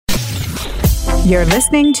You're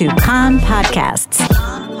listening to Kan Podcasts.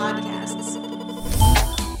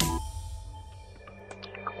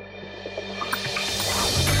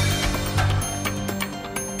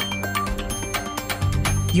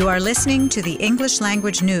 You are listening to the English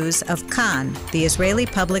language news of Kan, the Israeli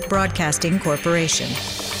Public Broadcasting Corporation.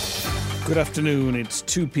 Good afternoon. It's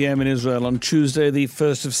 2 p.m. in Israel on Tuesday, the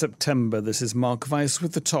 1st of September. This is Mark Weiss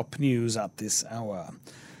with the top news at this hour.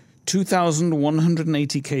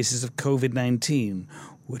 2,180 cases of COVID-19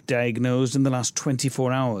 were diagnosed in the last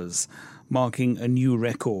 24 hours, marking a new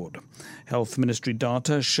record. Health Ministry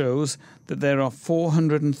data shows that there are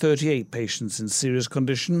 438 patients in serious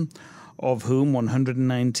condition, of whom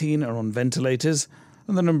 119 are on ventilators,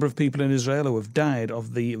 and the number of people in Israel who have died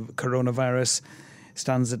of the coronavirus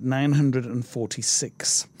stands at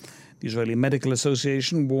 946. The Israeli Medical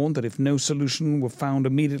Association warned that if no solution were found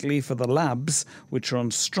immediately for the labs, which are on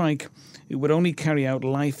strike, it would only carry out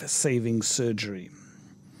life-saving surgery.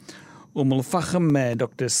 Al-Fahim Mayor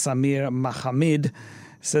Dr. Samir Mohammed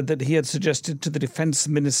said that he had suggested to the Defence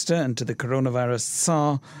Minister and to the coronavirus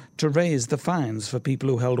Tsar to raise the fines for people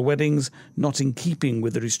who held weddings not in keeping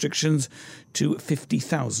with the restrictions to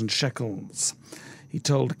 50,000 shekels. He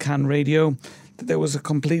told Kan Radio that there was a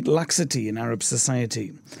complete laxity in Arab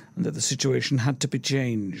society and that the situation had to be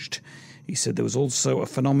changed. He said there was also a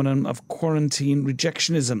phenomenon of quarantine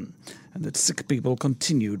rejectionism and that sick people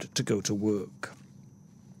continued to go to work.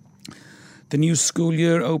 The new school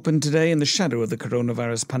year opened today in the shadow of the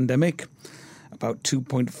coronavirus pandemic. About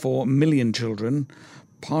 2.4 million children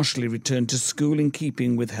partially returned to school in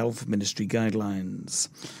keeping with Health Ministry guidelines.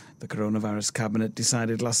 The Coronavirus Cabinet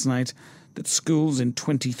decided last night that schools in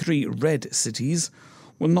 23 red cities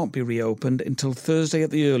will not be reopened until Thursday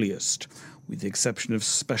at the earliest, with the exception of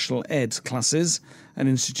special ed classes and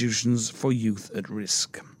institutions for youth at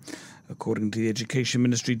risk. According to the Education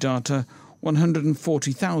Ministry data,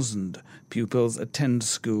 140,000 pupils attend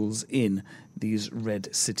schools in these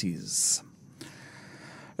red cities.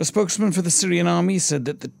 A spokesman for the Syrian army said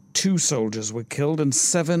that the 2 soldiers were killed and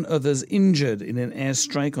 7 others injured in an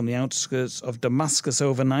airstrike on the outskirts of Damascus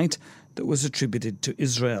overnight that was attributed to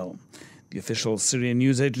Israel. The official Syrian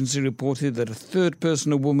news agency reported that a third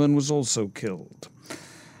person, a woman, was also killed.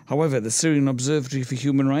 However, the Syrian Observatory for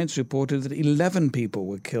Human Rights reported that 11 people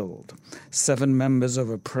were killed, 7 members of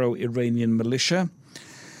a pro-Iranian militia,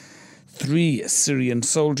 3 Syrian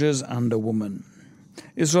soldiers and a woman.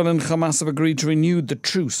 Israel and Hamas have agreed to renew the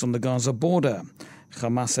truce on the Gaza border.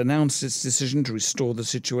 Hamas announced its decision to restore the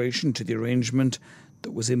situation to the arrangement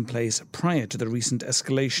that was in place prior to the recent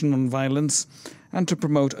escalation on violence and to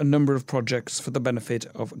promote a number of projects for the benefit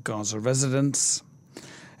of Gaza residents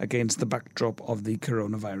against the backdrop of the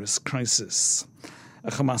coronavirus crisis.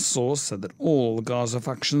 A Hamas source said that all Gaza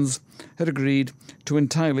factions had agreed to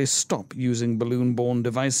entirely stop using balloon-borne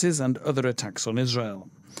devices and other attacks on Israel.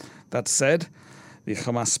 That said, the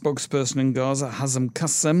Hamas spokesperson in Gaza, Hazem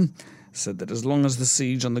Qassem, said that as long as the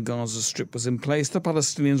siege on the Gaza Strip was in place, the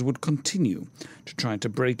Palestinians would continue to try to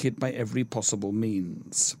break it by every possible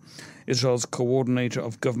means. Israel's coordinator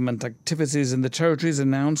of government activities in the territories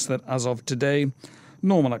announced that as of today,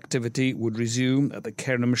 normal activity would resume at the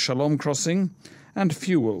Kerem Shalom crossing and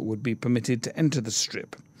fuel would be permitted to enter the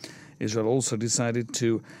Strip. Israel also decided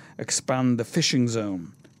to expand the fishing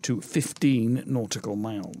zone to 15 nautical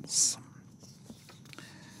miles.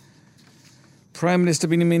 Prime Minister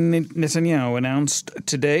Benjamin Netanyahu announced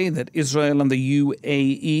today that Israel and the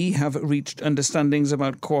UAE have reached understandings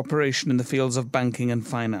about cooperation in the fields of banking and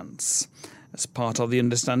finance. As part of the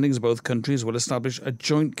understandings, both countries will establish a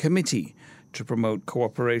joint committee to promote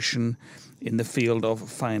cooperation in the field of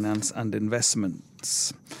finance and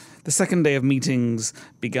investments. The second day of meetings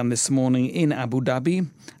began this morning in Abu Dhabi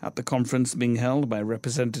at the conference being held by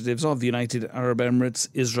representatives of the United Arab Emirates,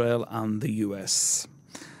 Israel and the US.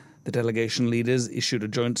 The delegation leaders issued a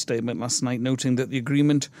joint statement last night noting that the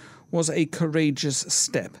agreement was a courageous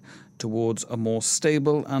step towards a more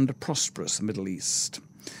stable and prosperous Middle East.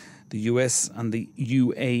 The US and the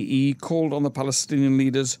UAE called on the Palestinian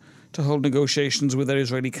leaders to hold negotiations with their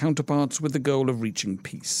Israeli counterparts with the goal of reaching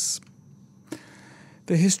peace.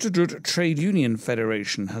 The Histadrut Trade Union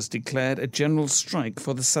Federation has declared a general strike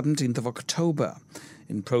for the 17th of October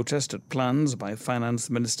in protest at plans by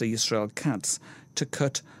Finance Minister Yisrael Katz to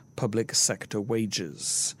cut public sector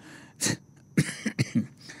wages. The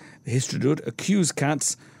Histadrut accused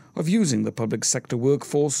Katz of using the public sector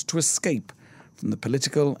workforce to escape from the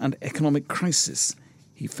political and economic crisis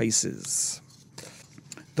he faces.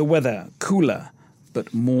 The weather, cooler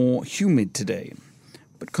but more humid today.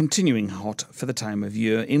 but continuing hot for the time of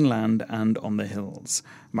year inland and on the hills.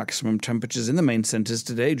 Maximum temperatures in the main centres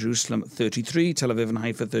today: Jerusalem 33, Tel Aviv and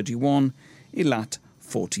Haifa 31, Eilat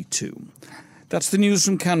 42. That's the news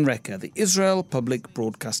from Kan Reka, the Israel Public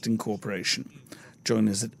Broadcasting Corporation. Join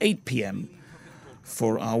us at 8 p.m.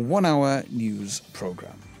 for our 1-hour news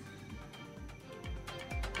programme.